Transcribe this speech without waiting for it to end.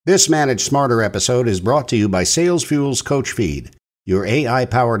This Manage Smarter episode is brought to you by SalesFuel's Coach Feed, your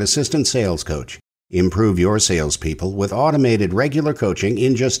AI-powered assistant sales coach. Improve your salespeople with automated regular coaching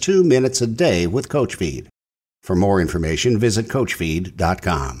in just 2 minutes a day with Coach Feed. For more information, visit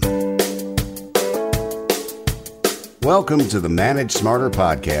coachfeed.com. Welcome to the Manage Smarter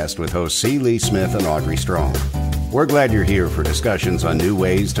podcast with hosts C. Lee Smith and Audrey Strong. We're glad you're here for discussions on new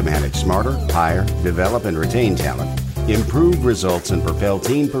ways to manage smarter, hire, develop, and retain talent, improve results, and propel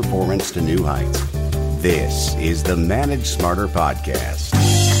team performance to new heights. This is the Manage Smarter podcast.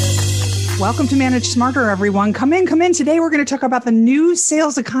 Welcome to Manage Smarter, everyone. Come in. Today, we're going to talk about the new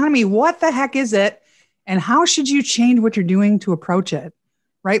sales economy. What the heck is it? And how should you change what you're doing to approach it?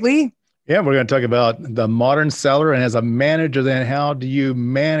 Right, Lee? Yeah, we're going to talk about the modern seller, and as a manager, then how do you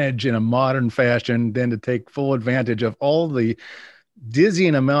manage in a modern fashion, then to take full advantage of all the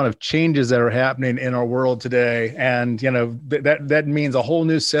dizzying amount of changes that are happening in our world today. And, you know, that means a whole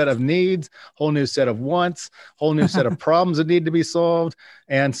new set of needs, whole new set of wants, whole new set of problems that need to be solved.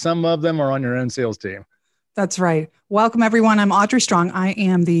 And some of them are on your own sales team. That's right. Welcome, everyone. I'm Audrey Strong. I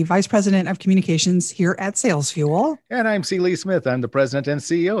am the Vice President of Communications here at SalesFuel. And I'm C. Lee Smith. I'm the President and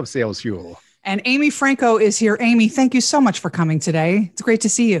CEO of SalesFuel. And Amy Franco is here. Amy, thank you so much for coming today. It's great to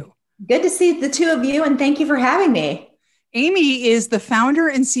see you. Good to see the two of you, and thank you for having me. Amy is the founder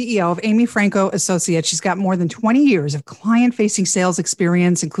and CEO of Amy Franco Associates. She's got more than 20 years of client-facing sales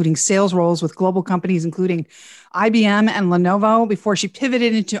experience, including sales roles with global companies, including IBM and Lenovo, before she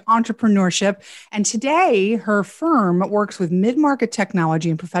pivoted into entrepreneurship. And today, her firm works with mid-market technology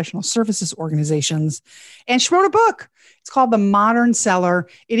and professional services organizations. And she wrote a book. It's called The Modern Seller.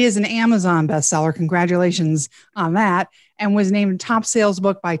 It is an Amazon bestseller. Congratulations on that. And was named top sales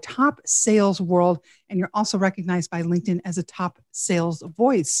book by Top Sales World. And you're also recognized by LinkedIn as a top sales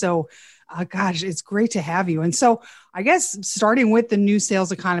voice. So, gosh, it's great to have you. And so I guess starting with the new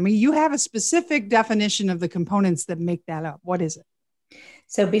sales economy, you have a specific definition of the components that make that up. What is it?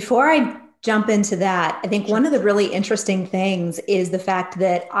 So before I jump into that, I think one of the really interesting things is the fact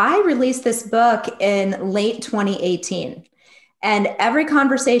that I released this book in late 2018. And every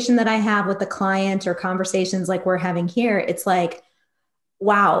conversation that I have with the client or conversations like we're having here, it's like,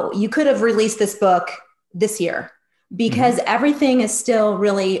 wow, you could have released this book this year because everything is still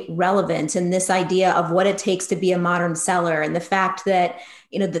really relevant. And this idea of what it takes to be a modern seller and the fact that,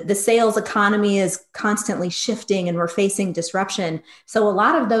 you know, the sales economy is constantly shifting and we're facing disruption. So a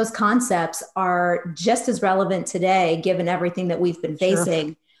lot of those concepts are just as relevant today, given everything that we've been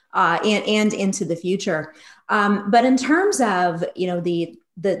facing. And into the future. But in terms of, you know,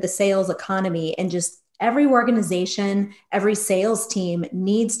 the sales economy and just every organization, every sales team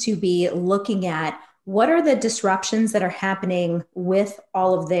needs to be looking at what are the disruptions that are happening with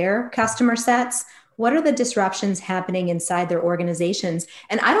all of their customer sets? What are the disruptions happening inside their organizations?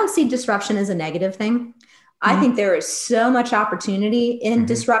 And I don't see disruption as a negative thing. I think there is so much opportunity in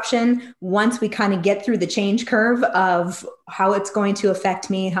disruption once we kind of get through the change curve of how it's going to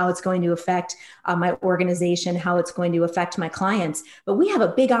affect me, how it's going to affect my organization, how it's going to affect my clients. But we have a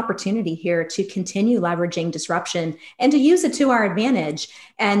big opportunity here to continue leveraging disruption and to use it to our advantage.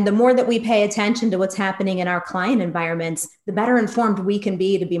 And the more that we pay attention to what's happening in our client environments, the better informed we can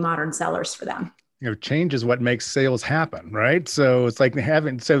be to be modern sellers for them. You know, change is what makes sales happen, right? So it's like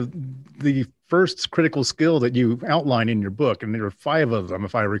the first critical skill that you outline in your book, and there are 5 of them,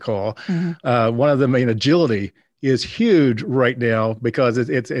 if I recall. One of them, agility, is huge right now because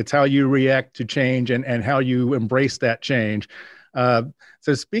it's how you react to change and how you embrace that change.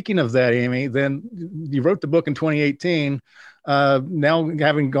 So speaking of that, Amy, then you wrote the book in 2018. Now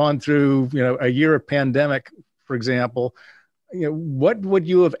having gone through, a year of pandemic, for example, what would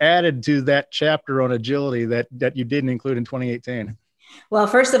you have added to that chapter on agility that you didn't include in 2018? Well,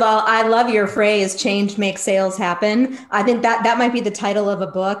 first of all, I love your phrase, change makes sales happen. I think that might be the title of a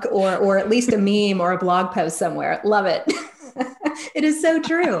book or at least a meme or a blog post somewhere. Love it. It is so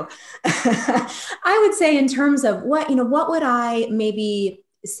true. I would say in terms of what would I maybe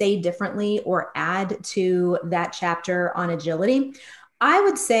say differently or add to that chapter on agility? I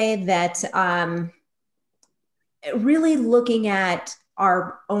would say that really looking at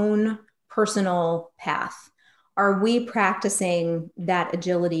our own personal path. Are we practicing that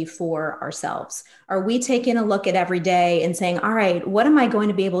agility for ourselves? Are we taking a look at every day and saying, all right, what am I going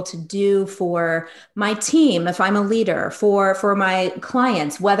to be able to do for my team if I'm a leader, for my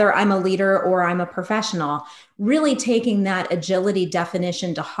clients, whether I'm a leader or I'm a professional? Really taking that agility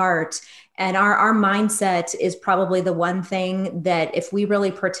definition to heart. And our mindset is probably the one thing that if we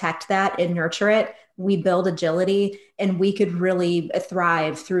really protect that and nurture it, we build agility, and we could really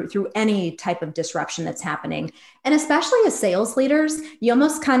thrive through any type of disruption that's happening. And especially as sales leaders, you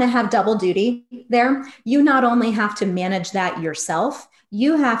almost kind of have double duty there. You not only have to manage that yourself,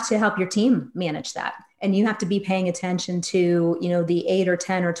 you have to help your team manage that. And you have to be paying attention to, the 8 or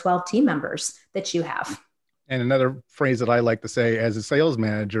 10 or 12 team members that you have. And another phrase that I like to say as a sales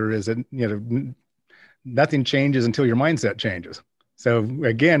manager is that, nothing changes until your mindset changes. So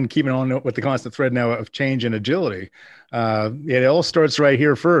again, keeping on with the constant thread now of change and agility, it all starts right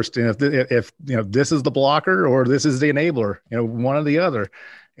here first. And if this is the blocker or this is the enabler, one or the other,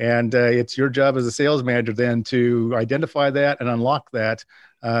 and it's your job as a sales manager then to identify that and unlock that,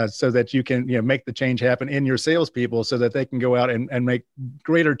 so that you can make the change happen in your salespeople, so that they can go out and make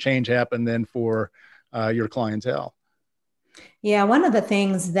greater change happen than for your clientele. Yeah, one of the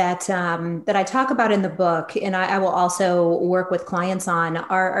things that I talk about in the book, and I will also work with clients on,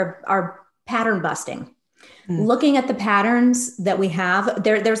 are pattern busting. Looking at the patterns that we have,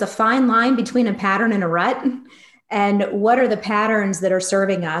 there's a fine line between a pattern and a rut. And what are the patterns that are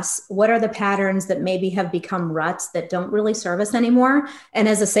serving us? What are the patterns that maybe have become ruts that don't really serve us anymore? And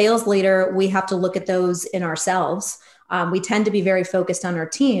as a sales leader, we have to look at those in ourselves. We tend to be very focused on our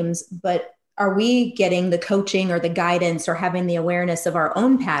teams, but are we getting the coaching or the guidance or having the awareness of our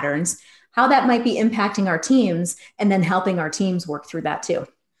own patterns, how that might be impacting our teams, and then helping our teams work through that too?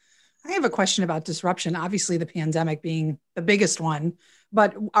 I have a question about disruption. Obviously, the pandemic being the biggest one,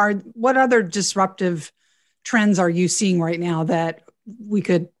 but what other disruptive trends are you seeing right now that we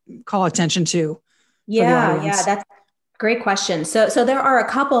could call attention to? Yeah, that's a great question. So there are a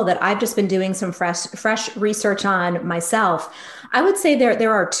couple that I've just been doing some fresh research on myself. I would say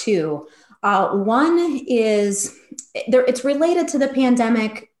there are two. One is it's related to the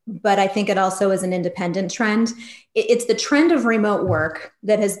pandemic, but I think it also is an independent trend. It's the trend of remote work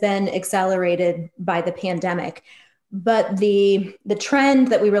that has been accelerated by the pandemic. But the trend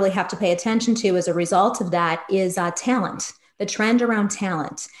that we really have to pay attention to as a result of that is talent, the trend around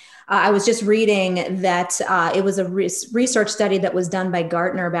talent. I was just reading that it was a research study that was done by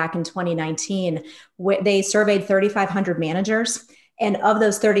Gartner back in 2019, where they surveyed 3,500 managers. And of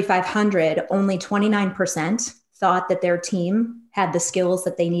those 3,500, only 29% thought that their team had the skills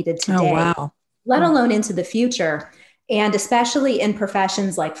that they needed today, let alone into the future. And especially in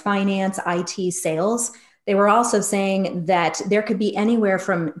professions like finance, IT, sales, they were also saying that there could be anywhere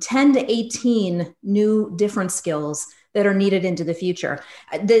from 10 to 18 new different skills that are needed into the future.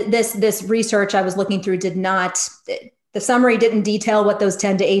 This research I was looking through the summary didn't detail what those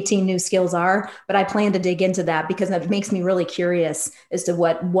 10 to 18 new skills are, but I plan to dig into that because that makes me really curious as to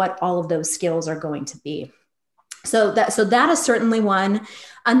what all of those skills are going to be. So that is certainly one.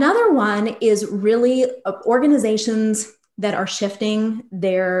 Another one is really organizations that are shifting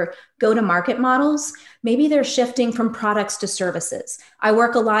their go-to-market models. Maybe they're shifting from products to services. I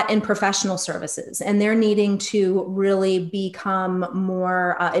work a lot in professional services, and they're needing to really become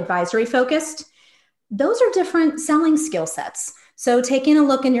more advisory focused. Those are different selling skill sets. So taking a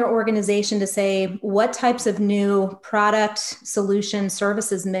look in your organization to say, what types of new product, solution,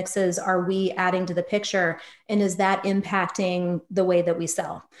 services mixes are we adding to the picture? And is that impacting the way that we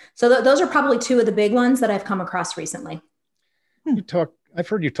sell? So those are probably two of the big ones that I've come across recently. I've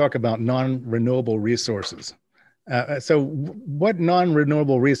heard you talk about non-renewable resources. So what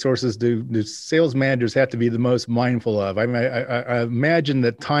non-renewable resources do sales managers have to be the most mindful of? I mean, I imagine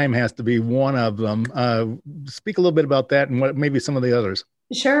that time has to be one of them. Speak a little bit about that and what maybe some of the others.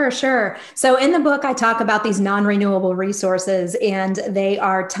 Sure. So in the book, I talk about these non-renewable resources, and they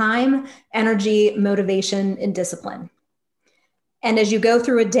are time, energy, motivation, and discipline. And as you go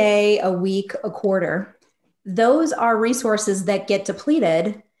through a day, a week, a quarter, those are resources that get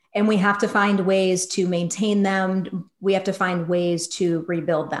depleted, and we have to find ways to maintain them. We have to find ways to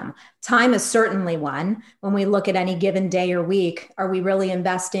rebuild them. Time is certainly one. When we look at any given day or week, are we really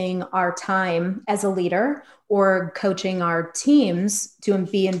investing our time as a leader or coaching our teams to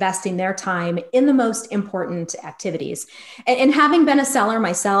be investing their time in the most important activities? And having been a seller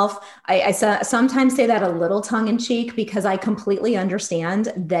myself, I sometimes say that a little tongue in cheek, because I completely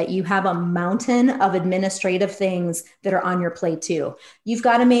understand that you have a mountain of administrative things that are on your plate too. You've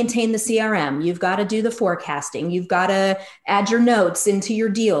got to maintain the CRM. You've got to do the forecasting. You've got to add your notes into your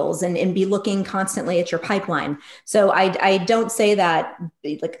deals and be looking constantly at your pipeline. So I don't say that,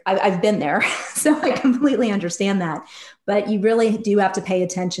 like I've been there, so I completely understand that. But you really do have to pay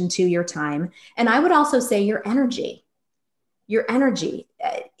attention to your time. And I would also say your energy.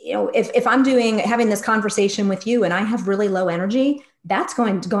 If I'm having this conversation with you and I have really low energy, that's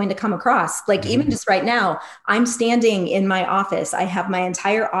going to come across. Like even just right now, I'm standing in my office. I have my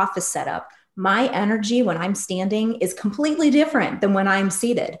entire office set up my energy when I'm standing is completely different than when I'm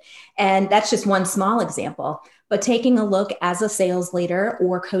seated. And that's just one small example. But taking a look as a sales leader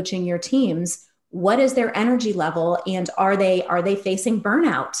or coaching your teams, what is their energy level? And are they facing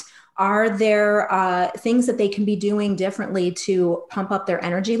burnout? Are there things that they can be doing differently to pump up their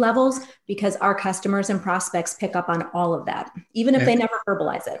energy levels? Because our customers and prospects pick up on all of that, even if they never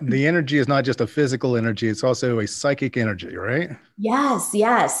verbalize it. The energy is not just a physical energy, it's also a psychic energy, right? Yes.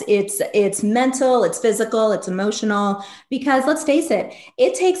 It's mental, it's physical, it's emotional, because let's face it,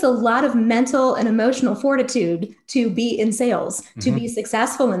 it takes a lot of mental and emotional fortitude to be in sales, to be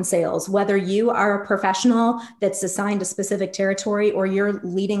successful in sales, whether you are a professional that's assigned a specific territory or you're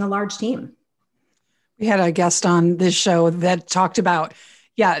leading a large team. We had a guest on this show that talked about,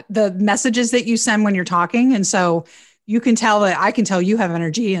 the messages that you send when you're talking. And so you can tell that I can tell you have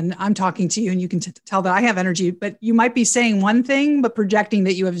energy and I'm talking to you and you can tell that I have energy, but you might be saying one thing, but projecting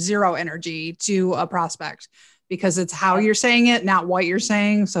that you have zero energy to a prospect because it's how you're saying it, not what you're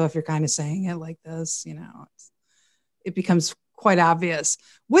saying. So if you're kind of saying it like this, it becomes quite obvious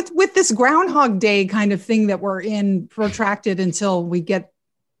with this Groundhog Day kind of thing that we're in protracted until we get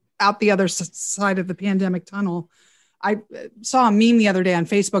out the other side of the pandemic tunnel. I saw a meme the other day on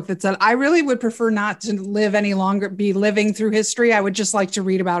Facebook that said, I really would prefer not to live any longer, be living through history. I would just like to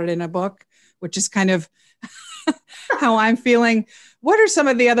read about it in a book, which is kind of how I'm feeling. What are some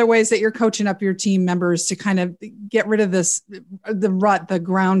of the other ways that you're coaching up your team members to kind of get rid of this, the rut, the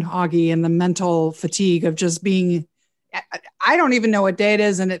groundhoggy and the mental fatigue of just being, I don't even know what day it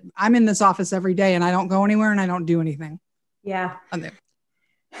is. And I'm in this office every day and I don't go anywhere and I don't do anything. Yeah.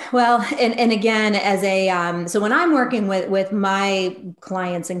 Well, and again, so when I'm working with my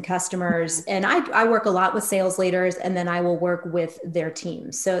clients and customers, and I work a lot with sales leaders, and then I will work with their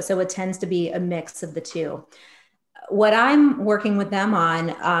teams. So it tends to be a mix of the two. What I'm working with them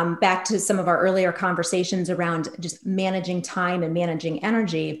on, back to some of our earlier conversations around just managing time and managing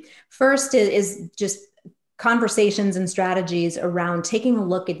energy. First is just conversations and strategies around taking a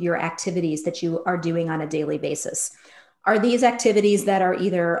look at your activities that you are doing on a daily basis. Are these activities that are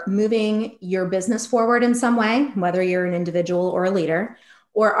either moving your business forward in some way, whether you're an individual or a leader,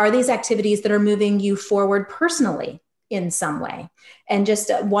 or are these activities that are moving you forward personally in some way? And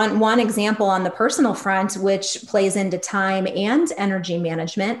just one example on the personal front, which plays into time and energy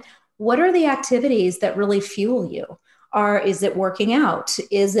management, what are the activities that really fuel you? Is it working out?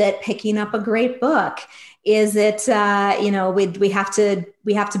 Is it picking up a great book? Is it, we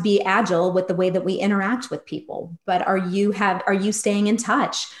have to be agile with the way that we interact with people, but are you staying in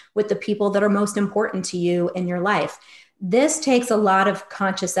touch with the people that are most important to you in your life? This takes a lot of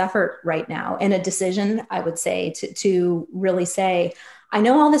conscious effort right now and a decision, I would say, to really say, I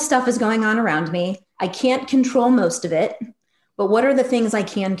know all this stuff is going on around me. I can't control most of it, but what are the things I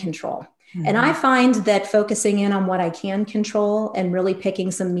can control? Mm-hmm. And I find that focusing in on what I can control and really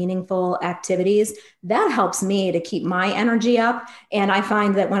picking some meaningful activities, that helps me to keep my energy up. And I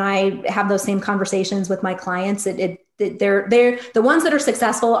find that when I have those same conversations with my clients, they're the ones that are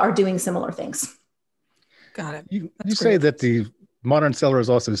successful are doing similar things. Got it. You say that the modern seller is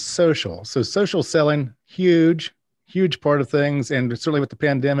also social. So social selling, huge part of things. And certainly with the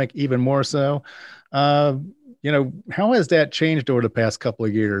pandemic, even more so. How has that changed over the past couple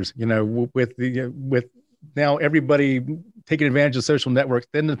of years? With now everybody taking advantage of social networks,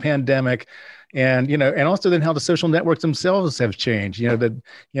 then the pandemic, and also then how the social networks themselves have changed. Now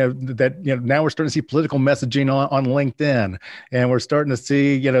we're starting to see political messaging on LinkedIn, and we're starting to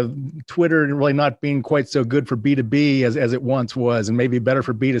see Twitter really not being quite so good for B2B as it once was, and maybe better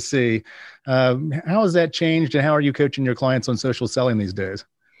for B2C. How has that changed, and how are you coaching your clients on social selling these days?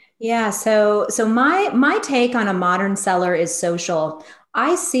 Yeah. So my take on a modern seller is social.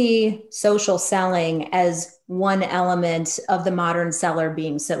 I see social selling as one element of the modern seller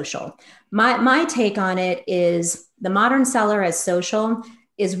being social. My take on it is the modern seller as social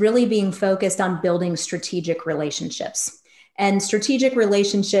is really being focused on building strategic relationships, and strategic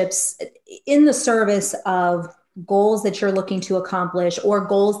relationships in the service of goals that you're looking to accomplish or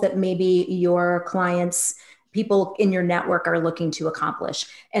goals that maybe your clients, people in your network are looking to accomplish.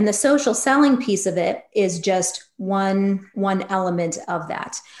 And the social selling piece of it is just one element of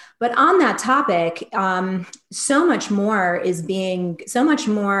that. But on that topic, so much more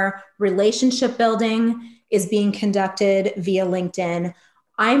relationship building is being conducted via LinkedIn.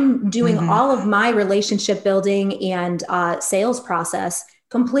 I'm doing all of my relationship building and sales process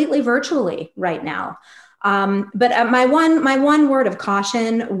completely virtually right now. But my one word of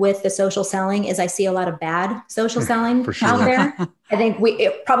caution with the social selling is I see a lot of bad social selling out there. I think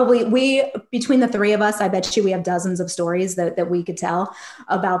we between the three of us, I bet you we have dozens of stories that we could tell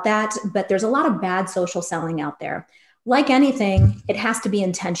about that. But there's a lot of bad social selling out there. Like anything, it has to be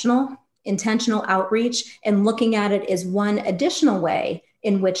intentional outreach, and looking at it as one additional way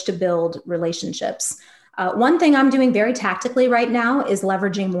in which to build relationships. One thing I'm doing very tactically right now is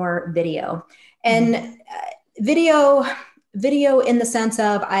leveraging more video. And video in the sense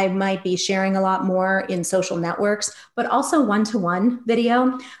of I might be sharing a lot more in social networks, but also one-to-one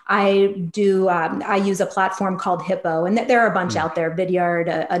video. I use a platform called Hippo, and there are a bunch out there,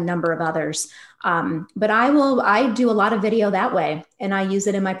 Vidyard, a number of others. But I do a lot of video that way, and I use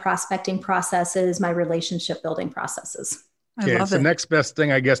it in my prospecting processes, my relationship building processes. It's the next best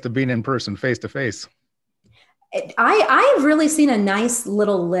thing, I guess, to being in person, face to face. I've really seen a nice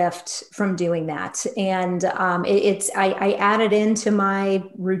little lift from doing that. And I add it into my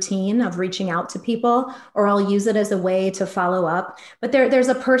routine of reaching out to people, or I'll use it as a way to follow up. But there's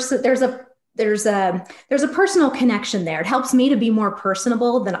a personal connection there. It helps me to be more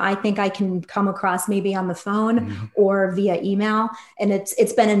personable than I think I can come across maybe on the phone or via email. And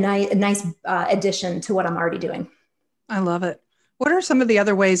it's been a nice addition to what I'm already doing. I love it. What are some of the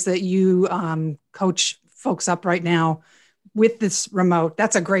other ways that you coach folks up right now with this remote?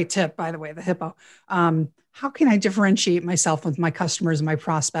 That's a great tip, by the way, the Hippo. How can I differentiate myself with my customers and my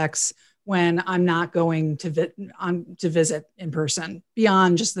prospects when I'm not going to visit in person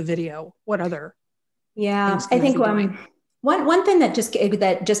beyond just the video? What other? Yeah, I think one thing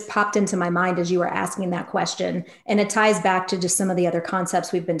that just popped into my mind as you were asking that question, and it ties back to just some of the other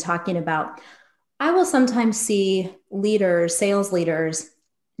concepts we've been talking about. I will sometimes see sales leaders,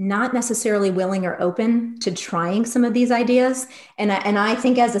 not necessarily willing or open to trying some of these ideas. And I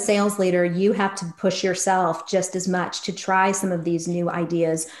think as a sales leader, you have to push yourself just as much to try some of these new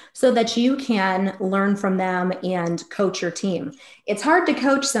ideas so that you can learn from them and coach your team. It's hard to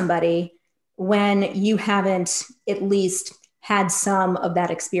coach somebody when you haven't at least had some of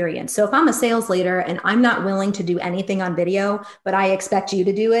that experience. So if I'm a sales leader and I'm not willing to do anything on video, but I expect you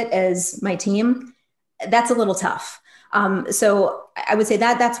to do it as my team, that's a little tough. So I would say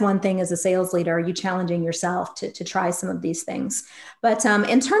that's one thing as a sales leader. Are you challenging yourself to try some of these things? But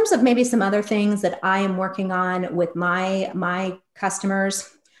in terms of maybe some other things that I am working on with my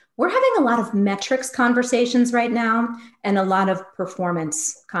customers, we're having a lot of metrics conversations right now and a lot of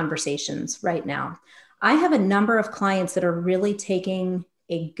performance conversations right now. I have a number of clients that are really taking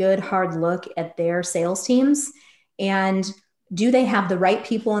a good hard look at their sales teams, and do they have the right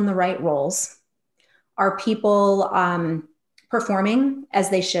people in the right roles? Are people performing as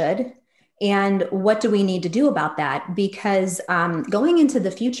they should? And what do we need to do about that? Because going into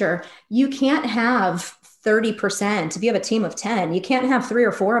the future, you can't have 30%. If you have a team of 10, you can't have 3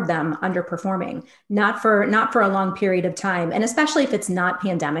 or 4 of them underperforming, not for a long period of time. And especially if it's not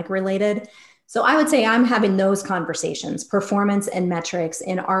pandemic related. So I would say I'm having those conversations, performance and metrics,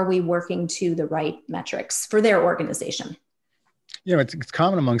 and are we working to the right metrics for their organization? It's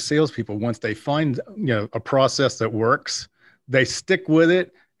common among salespeople. Once they find, a process that works, they stick with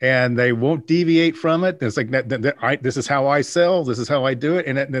it and they won't deviate from it. It's like this is how I sell. This is how I do it.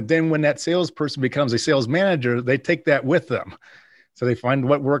 And then when that salesperson becomes a sales manager, they take that with them. So they find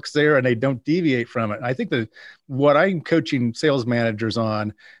what works there and they don't deviate from it. I think that what I'm coaching sales managers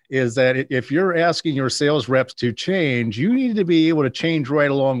on is that if you're asking your sales reps to change, you need to be able to change right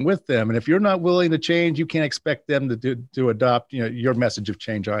along with them. And if you're not willing to change, you can't expect them to adopt your message of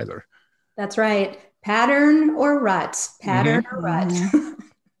change either. That's right. Pattern or rut. Pattern or rut.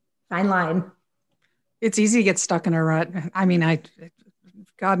 Fine line. It's easy to get stuck in a rut. I mean,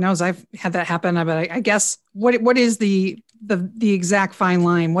 God knows I've had that happen. But I guess what is the exact fine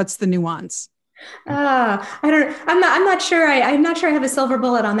line? What's the nuance? I'm not sure. I'm not sure I have a silver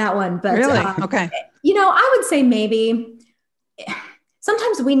bullet on that one, but really? Okay. I would say maybe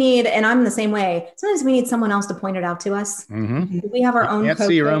sometimes we need, and I'm the same way. Sometimes we need someone else to point it out to us. We have our own. You can't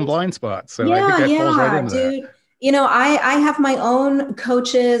see your own blind spots. So I think that falls right into dude. That. I have my own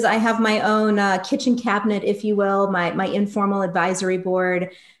coaches. I have my own kitchen cabinet, if you will, my informal advisory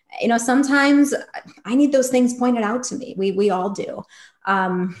board. Sometimes I need those things pointed out to me. We all do.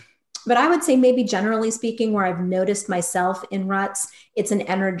 But I would say maybe generally speaking, where I've noticed myself in ruts, it's an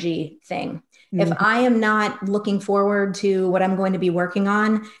energy thing. If I am not looking forward to what I'm going to be working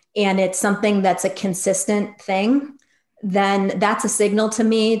on, and it's something that's a consistent thing, then that's a signal to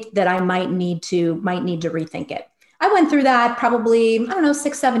me that I might need to rethink it. I went through that probably,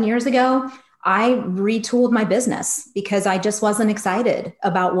 6-7 years ago. I retooled my business because I just wasn't excited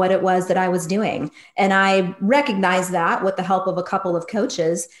about what it was that I was doing. And I recognized that with the help of a couple of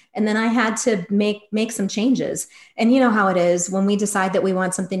coaches. And then I had to make some changes. And you know how it is when we decide that we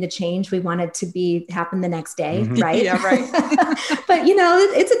want something to change, we want it to happen the next day, right? Yeah, right. But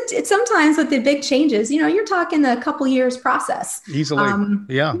it's sometimes with the big changes, you're talking a couple years process. Easily. And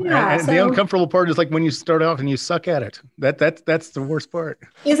the uncomfortable part is like when you start out and you suck at it. That's the worst part.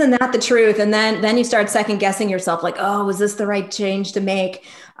 Isn't that the truth? And then you start second guessing yourself, like, oh, was this the right change to make?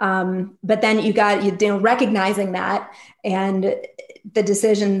 But then you recognizing that and the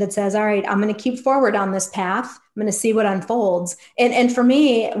decision that says, all right, I'm going to keep forward on this path. I'm going to see what unfolds. And for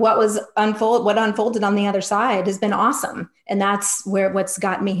me, what unfolded on the other side has been awesome. And that's what's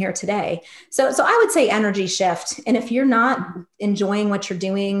gotten me here today. So I would say energy shift. And if you're not enjoying what you're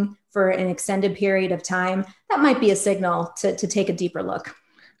doing for an extended period of time, that might be a signal to take a deeper look.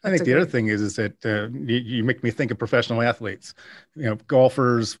 I think the other thing is that you make me think of professional athletes,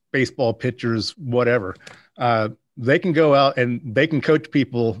 golfers, baseball pitchers, whatever. They can go out and they can coach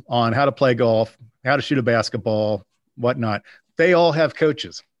people on how to play golf, how to shoot a basketball, whatnot. They all have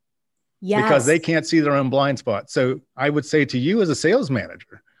coaches. Yes. Because they can't see their own blind spot. So I would say to you as a sales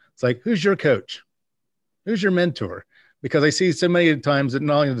manager, it's like, who's your coach? Who's your mentor? Because I see so many times that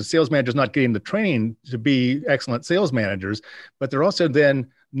not only the sales manager's not getting the training to be excellent sales managers, but they're also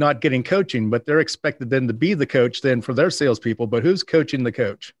then not getting coaching, but they're expected then to be the coach then for their salespeople. But who's coaching the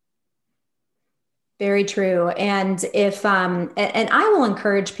coach? Very true. And and I will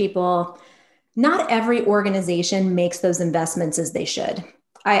encourage people, not every organization makes those investments as they should.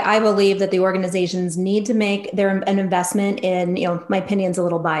 I believe that the organizations need to make an investment in, my opinion's a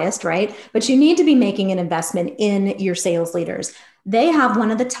little biased, right? But you need to be making an investment in your sales leaders. They have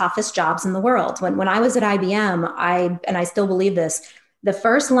one of the toughest jobs in the world. When I was at IBM, I still believe this, the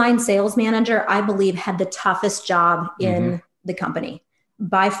first line sales manager, I believe, had the toughest job in the company.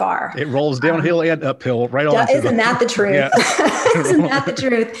 By far. It rolls downhill and uphill right on. Isn't that the truth? Yeah. Isn't that the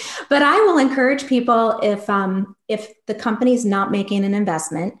truth? But I will encourage people, if the company's not making an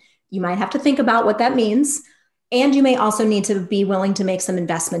investment, you might have to think about what that means. And you may also need to be willing to make some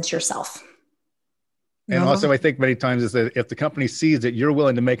investments yourself. And also, I think many times is that if the company sees that you're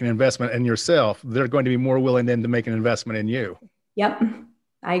willing to make an investment in yourself, they're going to be more willing then to make an investment in you. Yep.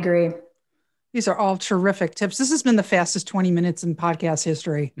 I agree. These are all terrific tips. This has been the fastest 20 minutes in podcast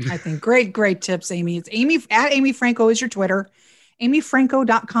history, I think. Great tips, Amy. It's Amy at Amy Franco is your Twitter.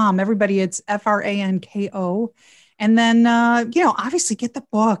 AmyFranco.com. Everybody, it's Franko. And then, obviously get the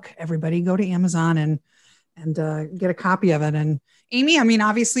book. Everybody go to Amazon and get a copy of it. And Amy,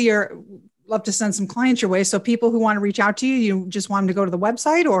 obviously you're love to send some clients your way. So people who want to reach out to you, you just want them to go to the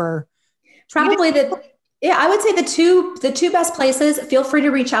website or? Probably I would say the two best places. Feel free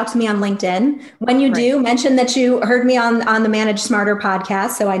to reach out to me on LinkedIn. When you do, mention that you heard me on the Manage Smarter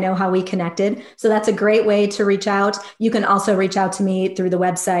podcast, so I know how we connected. So that's a great way to reach out. You can also reach out to me through the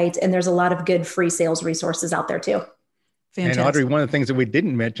website, and there's a lot of good free sales resources out there too. Fantastic. And Audrey, one of the things that we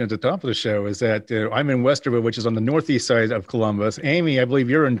didn't mention at the top of the show is that I'm in Westerville, which is on the northeast side of Columbus. Amy, I believe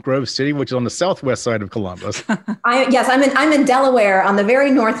you're in Grove City, which is on the southwest side of Columbus. I'm in Delaware on the very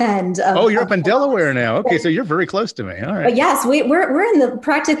north end. You're up in Delaware now. Okay, so you're very close to me. All right. But yes, we're in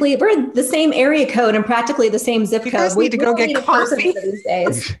the same area code and practically the same zip code. Guys need to go get coffee these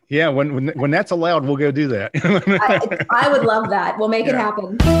days. Yeah, when that's allowed, we'll go do that. I would love that. We'll make it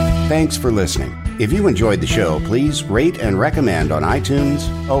happen. Thanks for listening. If you enjoyed the show, please rate and recommend on iTunes,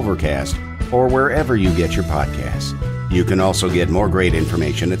 Overcast, or wherever you get your podcasts. You can also get more great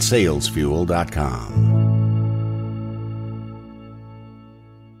information at salesfuel.com.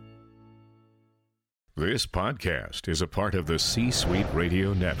 This podcast is a part of the C-Suite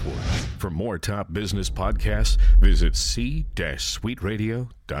Radio Network. For more top business podcasts, visit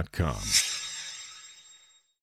c-suiteradio.com.